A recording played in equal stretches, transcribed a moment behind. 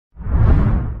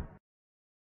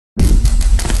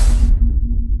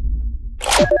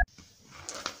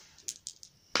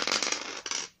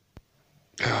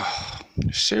Oh,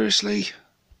 seriously?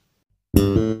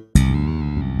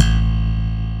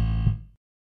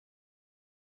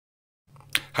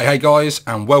 Hey guys,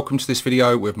 and welcome to this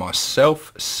video with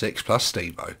myself, 6+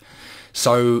 Stevo.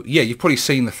 So yeah, you've probably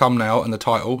seen the thumbnail and the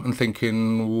title and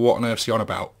thinking, what on earth's he on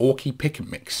about? Ork Pick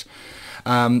and Mix.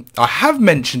 I have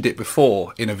mentioned it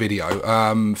before in a video.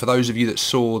 For those of you that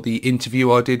saw the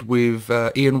interview I did with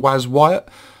Ian Waz Wyatt,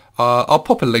 I'll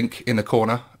pop a link in the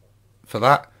corner for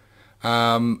that.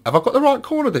 Have I got the right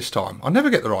corner this time? I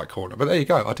never get the right corner, but there you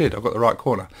go, I did. I've got the right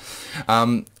corner.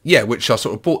 Yeah, which I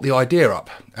sort of brought the idea up,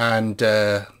 and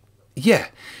yeah,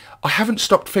 I haven't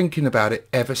stopped thinking about it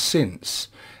ever since.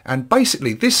 And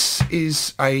basically, this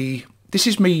is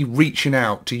me reaching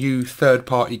out to you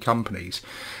third-party companies.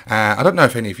 I don't know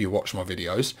if any of you watch my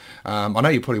videos. I know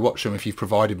you probably watch them if you've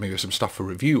provided me with some stuff for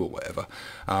review or whatever.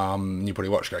 You probably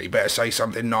watch, go, you better say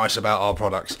something nice about our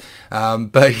products.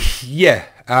 But yeah,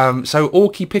 so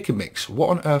Ork Pick and Mix, what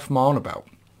on earth am I on about?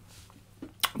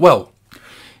 Well,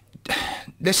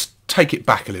 let's take it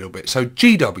back a little bit. So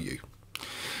GW,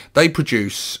 they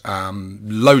produce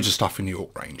loads of stuff in the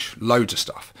Ork range, loads of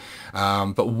stuff.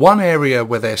 But one area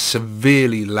where they're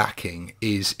severely lacking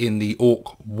is in the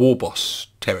Ork Warboss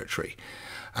territory,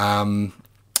 and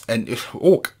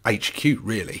Ork HQ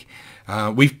really.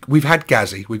 We've had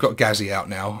Gazzy, we've got Gazzy out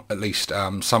now. At least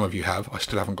some of you have. I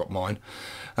still haven't got mine,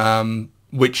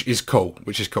 which is cool.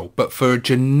 But for a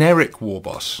generic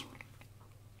Warboss,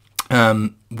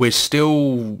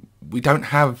 we don't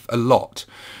have a lot.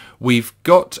 We've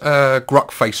got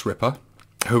Gruck Face Ripper,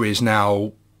 who is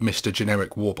now Mr.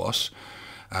 Generic Warboss,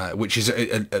 which is,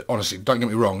 honestly, don't get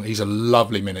me wrong, he's a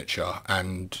lovely miniature,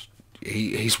 and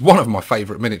he's one of my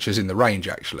favourite miniatures in the range,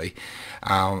 actually.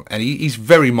 And he's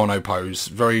very mono pose,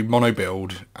 very mono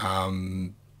build,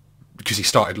 because he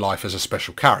started life as a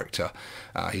special character.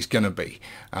 He's going to be.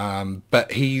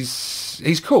 But he's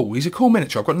cool. He's a cool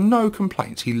miniature. I've got no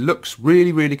complaints. He looks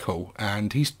really, really cool.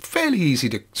 And he's fairly easy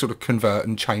to sort of convert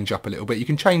and change up a little bit. You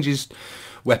can change his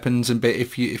weapons a bit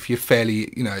if you're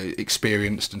fairly, you know,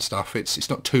 experienced and stuff. It's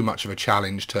not too much of a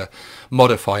challenge to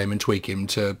modify him and tweak him,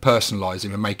 to personalise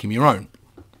him and make him your own.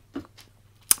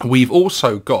 We've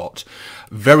also got,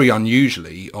 very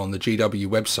unusually on the GW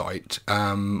website,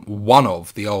 one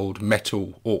of the old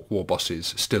metal Ork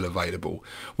Warbosses still available,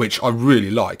 which I really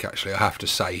like, actually, I have to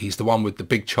say. He's the one with the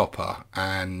big chopper,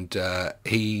 and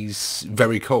he's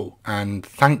very cool. And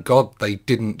thank God they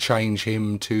didn't change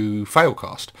him to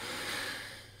Failcast.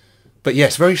 But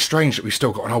yes, very strange that we've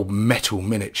still got an old metal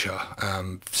miniature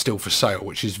still for sale,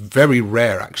 which is very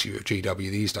rare, actually, with GW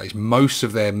these days. Most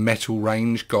of their metal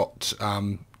range got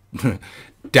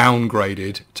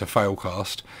downgraded to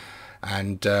Failcast,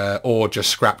 and or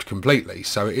just scrapped completely.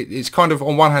 So it's kind of,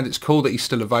 on one hand, it's cool that he's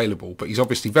still available, but he's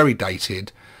obviously very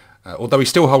dated, although he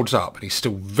still holds up, and he's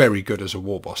still very good as a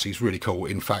Warboss. He's really cool.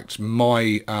 In fact,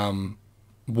 my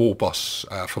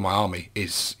Warboss for my army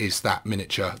is that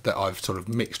miniature that I've sort of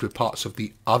mixed with parts of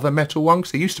the other metal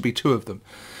ones. There used to be two of them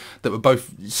that were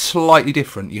both slightly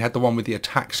different. You had the one with the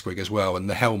attack squig as well, and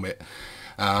the helmet.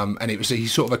 And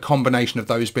he's sort of a combination of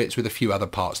those bits with a few other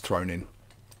parts thrown in.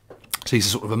 So he's a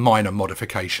sort of a minor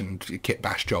modification kit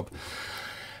bash job.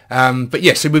 But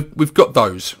yeah, so we've got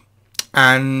those,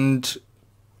 and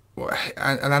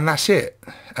that's it.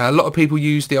 A lot of people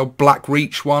use the old Black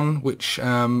Reach one, which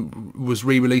was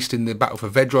re-released in the Battle for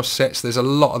Vedros sets. There's a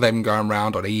lot of them going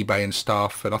around on eBay and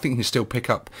stuff, and I think you can still pick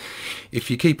up, if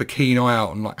you keep a keen eye out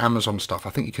on like Amazon stuff,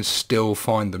 I think you can still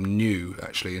find them new,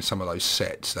 actually, in some of those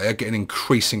sets. They are getting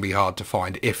increasingly hard to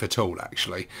find, if at all,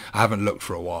 actually. I haven't looked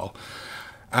for a while.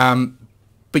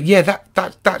 But yeah,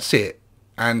 that's it.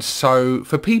 And so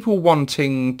for people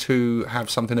wanting to have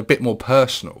something a bit more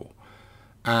personal,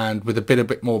 and with a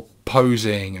bit more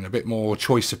posing and a bit more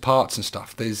choice of parts and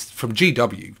stuff, from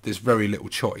GW there's very little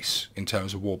choice in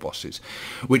terms of Warbosses,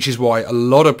 which is why a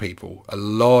lot of people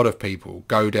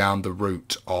go down the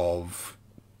route of,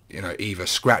 you know, either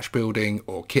scratch building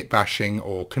or kit bashing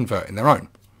or converting their own.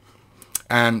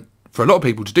 And for a lot of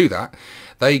people to do that,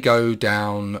 they go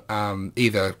down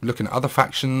either looking at other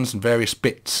factions and various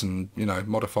bits and, you know,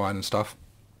 modifying and stuff,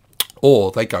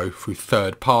 or they go through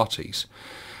third parties.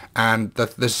 And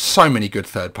there's so many good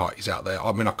third parties out there.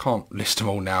 I mean, I can't list them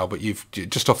all now, but you've,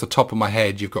 just off the top of my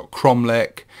head, you've got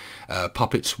Cromlech,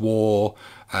 Puppets War,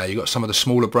 you've got some of the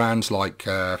smaller brands like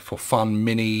For Fun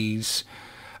Minis,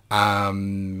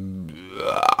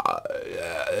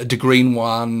 The green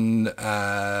one.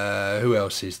 Who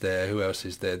else is there?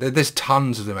 There's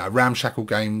tons of them out. Ramshackle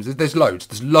Games. There's loads.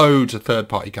 There's loads of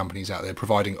third-party companies out there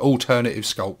providing alternative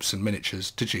sculpts and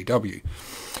miniatures to GW.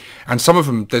 And some of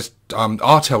them, there's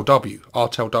RTLW.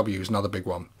 RTLW is another big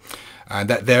one. And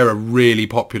they're a really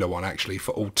popular one, actually,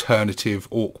 for alternative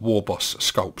Ork Warboss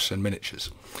sculpts and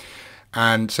miniatures.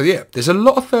 And so, yeah, there's a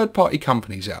lot of third-party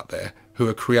companies out there who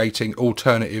are creating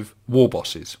alternative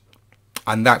Warbosses.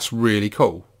 And that's really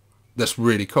cool. That's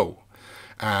really cool.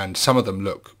 And some of them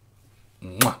look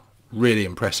really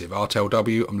impressive.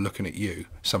 RTLW, I'm looking at you.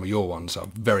 Some of your ones are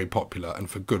very popular and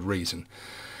for good reason.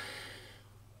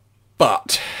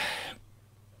 But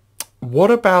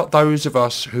what about those of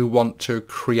us who want to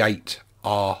create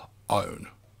our own?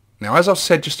 Now, as I've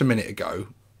said just a minute ago,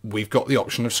 we've got the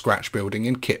option of scratch building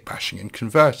and kit bashing and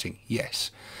converting,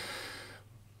 yes.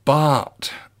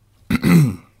 But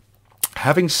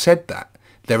having said that,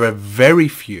 there are very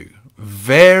few,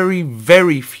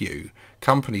 very few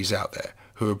companies out there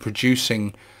who are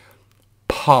producing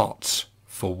parts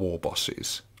for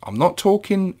Warbosses. I'm not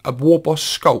talking a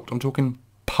Warboss sculpt, I'm talking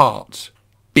parts,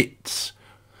 bits.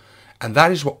 And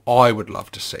that is what I would love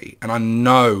to see. And I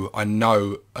know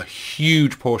a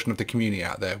huge portion of the community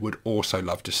out there would also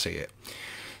love to see it.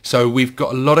 So we've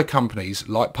got a lot of companies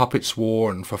like Puppets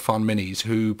War and For Fun Minis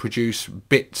who produce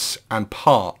bits and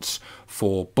parts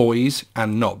for boys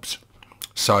and knobs.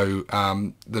 So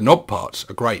the knob parts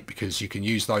are great because you can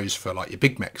use those for like your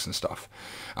big mechs and stuff.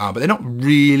 But they're not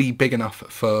really big enough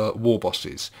for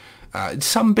Warbosses.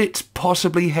 Some bits,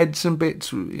 possibly heads and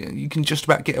bits, you can just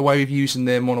about get away with using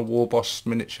them on a Warboss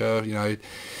miniature, you know.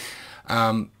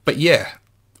 But yeah,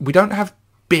 we don't have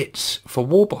bits for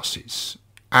Warbosses.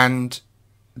 And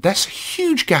that's a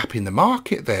huge gap in the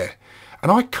market there.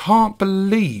 And I can't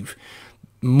believe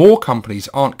more companies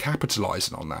aren't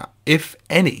capitalising on that, if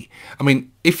any. I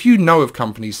mean, if you know of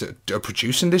companies that are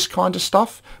producing this kind of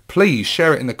stuff, please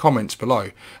share it in the comments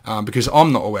below, because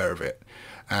I'm not aware of it.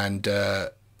 And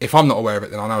if I'm not aware of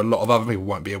it, then I know a lot of other people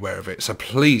won't be aware of it. So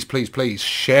please, please, please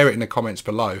share it in the comments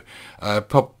below.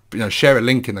 Share a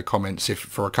link in the comments if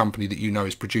for a company that you know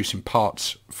is producing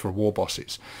parts for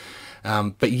Warbosses.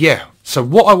 But yeah, so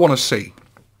what I want to see,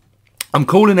 I'm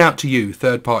calling out to you,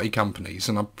 third-party companies,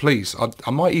 and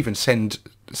I might even send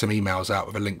some emails out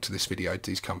with a link to this video to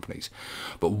these companies.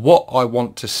 But what I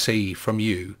want to see from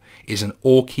you is an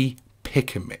Ork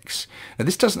Pick and Mix. Now,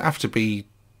 this doesn't have to be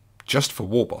just for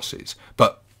Warbosses,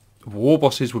 but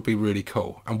Warbosses would be really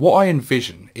cool. And what I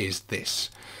envision is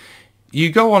this: you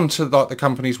go onto the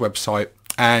company's website,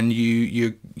 and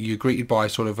you're greeted by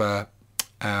sort of a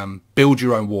build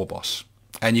your own Warboss,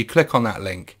 and you click on that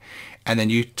link. And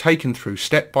then you're taken through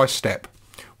step by step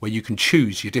where you can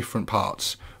choose your different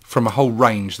parts from a whole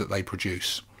range that they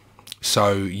produce.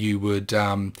 So you would,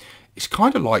 it's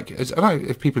kind of like, I don't know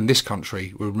if people in this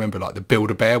country will remember like the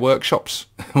Build-A-Bear workshops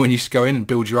when you used to go in and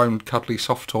build your own cuddly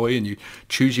soft toy, and you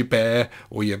choose your bear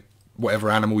or your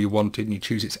whatever animal you wanted, and you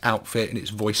choose its outfit and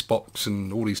its voice box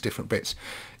and all these different bits.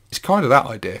 It's kind of that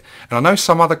idea. And I know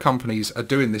some other companies are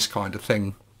doing this kind of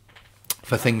thing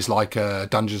for things like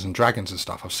Dungeons and Dragons and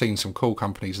stuff. I've seen some cool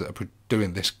companies that are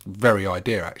doing this very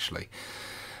idea, actually.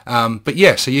 But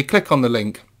yeah, so you click on the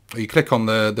link, or you click on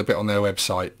the bit on their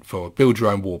website for Build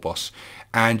Your Own Warboss,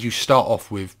 and you start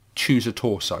off with choose a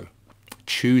torso,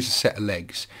 choose a set of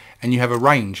legs, and you have a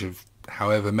range of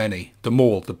however many. The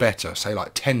more, the better. Say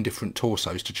like 10 different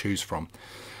torsos to choose from.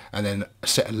 And then a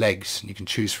set of legs, and you can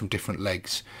choose from different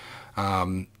legs.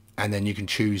 And then you can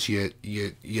choose your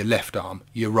left arm,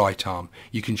 your right arm.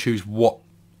 You can choose what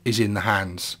is in the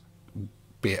hands,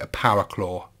 be it a power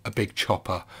claw, a big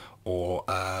chopper, or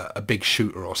a big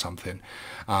shooter or something,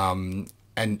 and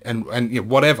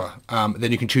whatever.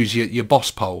 Then you can choose your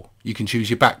boss pole. You can choose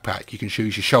your backpack. You can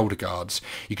choose your shoulder guards.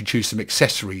 You can choose some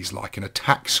accessories like an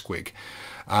attack squig.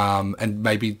 And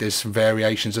maybe there's some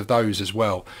variations of those as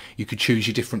well. You could choose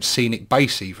your different scenic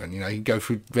base even. You can go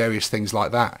through various things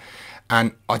like that.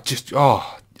 And I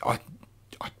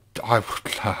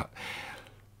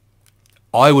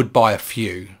would buy a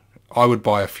few.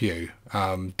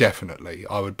 Definitely.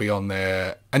 I would be on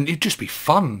there, and it'd just be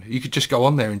fun. You could just go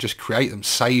on there and just create them,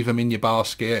 save them in your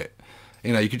basket.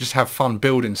 You could just have fun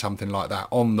building something like that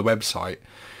on the website.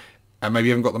 And maybe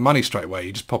you haven't got the money straight away.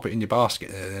 You just pop it in your basket,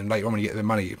 and then later on when you get the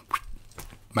money, you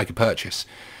make a purchase.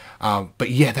 But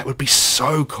yeah, that would be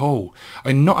so cool. I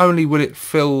mean, not only would it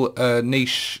fill a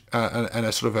niche and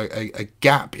a sort of a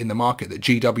gap in the market that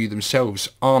GW themselves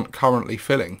aren't currently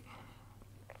filling,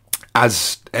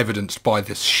 as evidenced by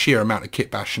this sheer amount of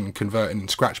kit bash and converting and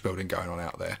scratch building going on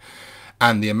out there,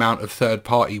 and the amount of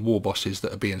third-party Warbosses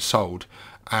that are being sold.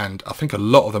 And I think a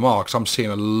lot of them are, because I'm seeing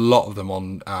a lot of them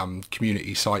on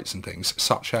community sites and things,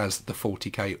 such as the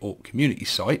 40k Ork community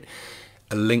site.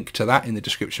 A link to that in the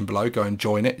description below. Go and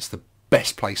join it. It's the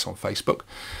best place on Facebook.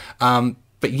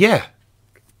 But yeah,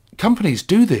 companies,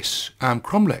 do this.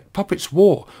 Cromlech, Puppets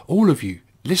War, all of you,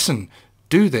 listen,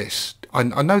 do this. I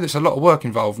know there's a lot of work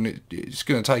involved, and it's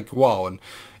going to take a while, and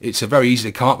it's very easy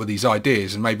to come up with these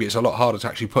ideas, and maybe it's a lot harder to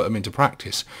actually put them into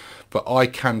practice. But I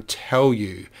can tell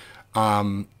you,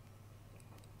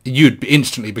 you'd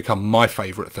instantly become my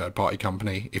favourite third-party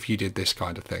company if you did this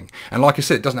kind of thing. And like I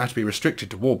said, it doesn't have to be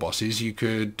restricted to Warbosses. You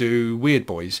could do Weird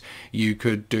Boys. You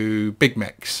could do Big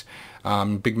Mechs.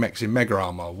 Big Mechs in Mega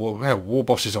Armour.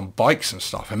 Warbosses on bikes and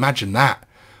stuff. Imagine that.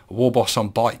 A Warboss on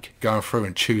bike, going through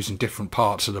and choosing different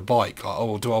parts of the bike. Like,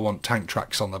 oh, do I want tank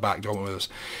tracks on the back? Do I want this?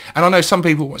 And I know some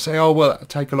people would say, oh, well, that'll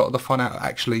take a lot of the fun out of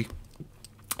actually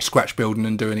scratch building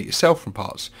and doing it yourself from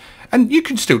parts. And you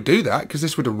can still do that, because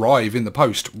this would arrive in the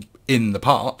post in the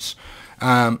parts,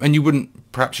 and you wouldn't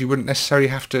necessarily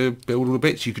have to build all the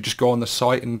bits. You could just go on the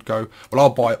site and go, well, I'll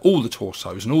buy all the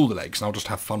torsos and all the legs, and I'll just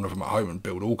have fun with them at home and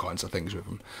build all kinds of things with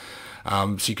them.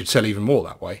 So you could sell even more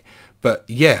that way. But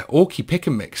yeah, Orky Pick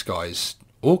and Mix, guys.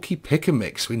 Orky Pick and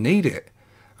Mix, we need it.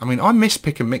 I mean, I miss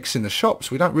Pick and Mix in the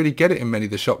shops. We don't really get it in many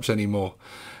of the shops anymore.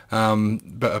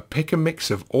 But a Pick and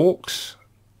Mix of Orks,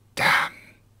 damn,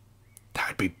 that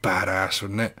would be badass,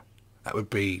 wouldn't it? That would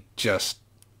be just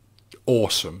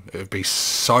awesome. It would be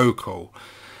so cool.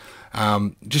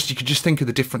 You could just think of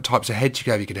the different types of heads you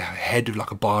could have. You could have a head with like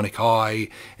a bionic eye,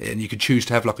 and you could choose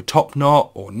to have like a top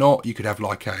knot or not. You could have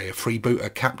like a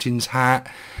freebooter captain's hat.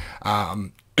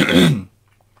 You could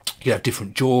have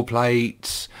different jaw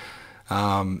plates,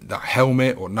 that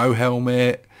helmet or no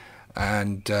helmet.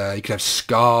 And you could have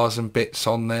scars and bits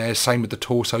on there. Same with the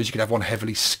torsos. You could have one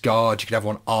heavily scarred. You could have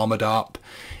one armoured up.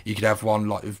 You could have one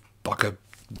like with a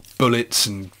bullets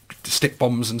and stick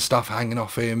bombs and stuff hanging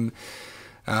off him.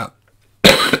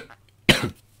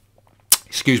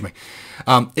 Excuse me.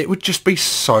 It would just be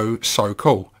so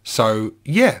cool. So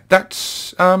yeah,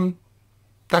 that's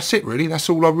it really. That's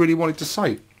all I really wanted to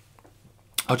say.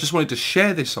 I just wanted to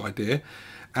share this idea,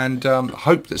 and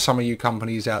hope that some of you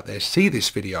companies out there see this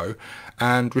video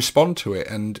and respond to it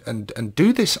and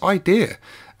do this idea.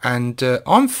 And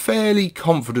I'm fairly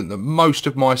confident that most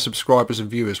of my subscribers and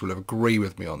viewers will agree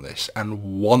with me on this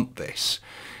and want this.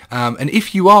 And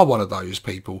if you are one of those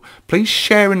people, please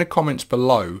share in the comments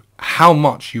below how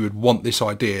much you would want this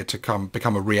idea to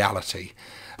become a reality.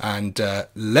 And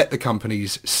let the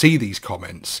companies see these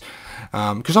comments,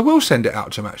 because I will send it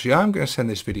out to them. Actually, I'm going to send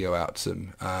this video out to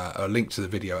them, a link to the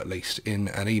video at least, in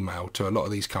an email to a lot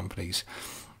of these companies,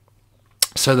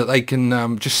 so that they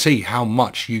can just see how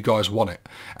much you guys want it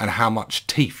and how much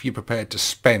teeth you're prepared to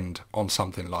spend on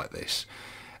something like this.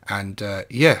 And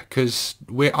yeah, because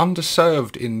we're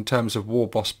underserved in terms of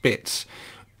Warboss bits.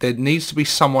 There needs to be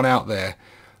someone out there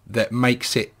that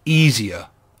makes it easier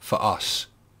for us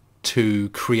to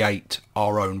create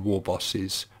our own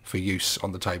Warbosses for use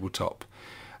on the tabletop.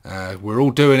 We're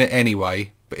all doing it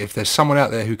anyway, but if there's someone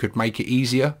out there who could make it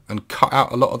easier and cut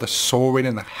out a lot of the sawing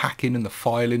and the hacking and the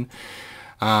filing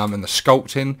and the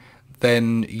sculpting,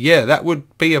 then yeah, that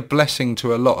would be a blessing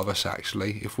to a lot of us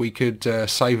actually. If we could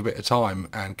save a bit of time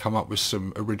and come up with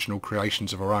some original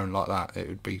creations of our own like that, it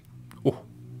would be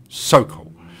so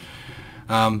cool.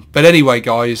 But anyway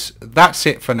guys, that's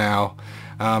it for now.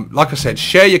 Like I said,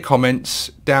 share your comments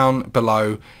down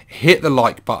below, hit the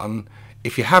like button.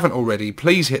 If you haven't already,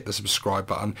 please hit the subscribe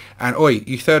button. And oi,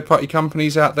 you third-party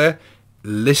companies out there,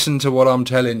 listen to what I'm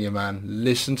telling you, man.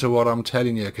 Listen to what I'm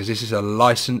telling you, because this is a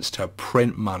license to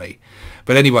print money.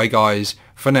 But anyway, guys,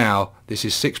 for now, this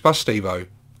is 6 Stevo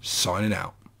signing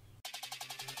out.